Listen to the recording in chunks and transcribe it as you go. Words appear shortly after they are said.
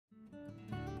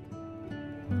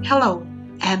Hello,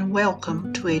 and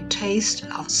welcome to a taste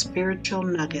of Spiritual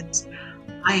Nuggets.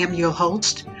 I am your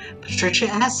host, Patricia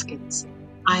Askins.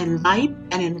 I invite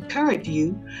and encourage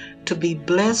you to be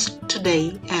blessed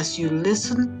today as you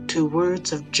listen to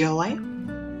words of joy,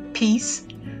 peace,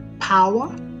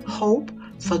 power, hope,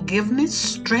 forgiveness,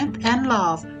 strength, and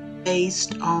love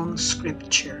based on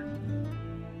Scripture.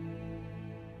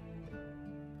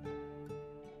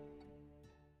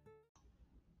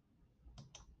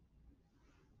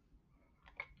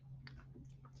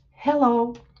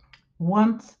 Hello,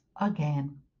 once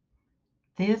again.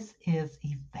 This is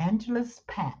Evangelist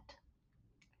Pat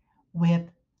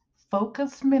with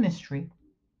Focus Ministry,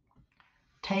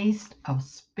 Taste of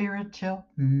Spiritual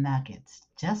Nuggets.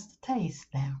 Just a taste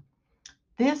now.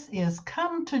 This is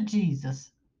Come to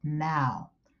Jesus Now.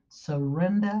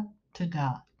 Surrender to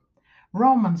God.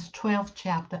 Romans 12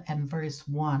 chapter and verse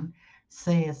 1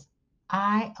 says,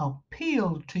 I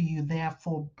appeal to you,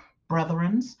 therefore,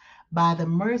 brethren, by the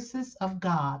mercies of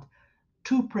God,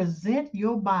 to present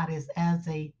your bodies as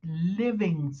a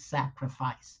living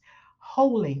sacrifice,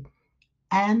 holy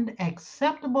and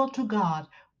acceptable to God,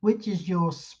 which is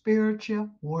your spiritual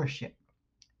worship.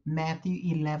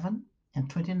 Matthew 11 and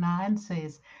 29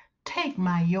 says, Take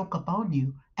my yoke upon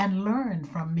you and learn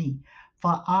from me,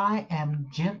 for I am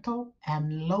gentle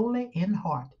and lowly in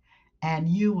heart, and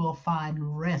you will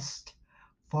find rest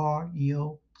for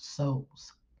your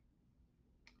souls.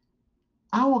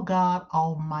 Our God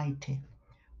Almighty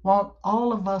wants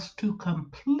all of us to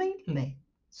completely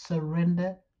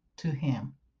surrender to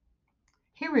Him.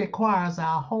 He requires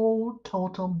our whole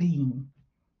total being.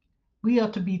 We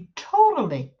are to be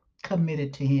totally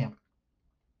committed to Him.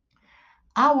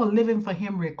 Our living for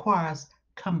Him requires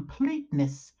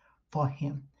completeness for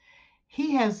Him.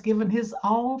 He has given His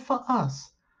all for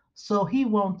us, so He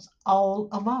wants all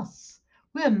of us.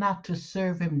 We're not to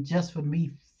serve Him just when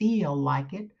we feel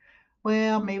like it.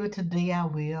 Well, maybe today I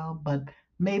will, but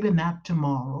maybe not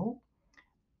tomorrow.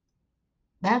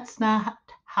 That's not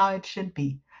how it should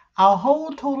be. Our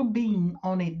whole total being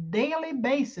on a daily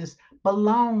basis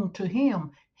belongs to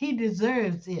Him. He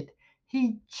deserves it.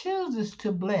 He chooses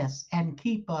to bless and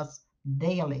keep us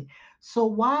daily. So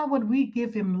why would we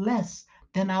give Him less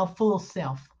than our full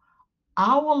self?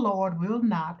 Our Lord will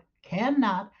not,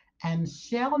 cannot, and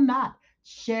shall not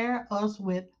share us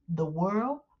with the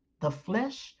world, the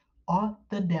flesh, or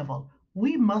the devil.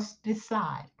 We must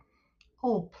decide.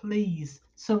 Oh, please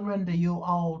surrender your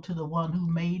all to the one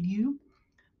who made you,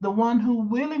 the one who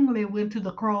willingly went to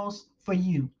the cross for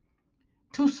you.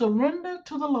 To surrender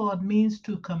to the Lord means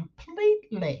to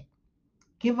completely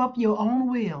give up your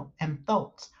own will and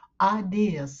thoughts,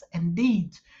 ideas, and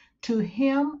deeds to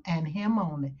Him and Him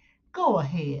only. Go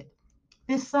ahead.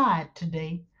 Decide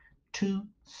today to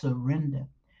surrender.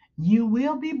 You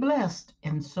will be blessed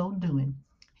in so doing.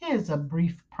 Here's a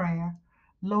brief prayer.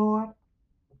 Lord,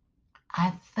 I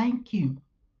thank you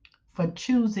for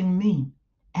choosing me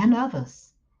and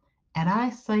others. And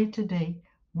I say today,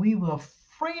 we will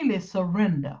freely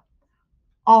surrender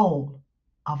all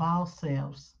of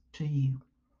ourselves to you.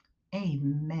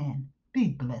 Amen. Be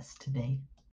blessed today.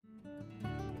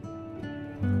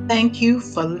 Thank you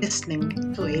for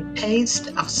listening to a taste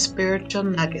of Spiritual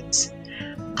Nuggets.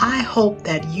 I hope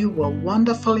that you were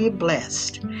wonderfully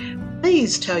blessed.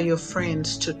 Please tell your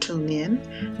friends to tune in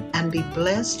and be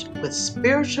blessed with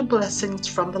spiritual blessings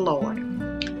from the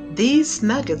Lord. These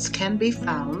nuggets can be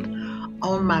found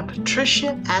on my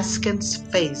Patricia Askins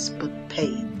Facebook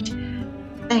page.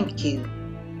 Thank you.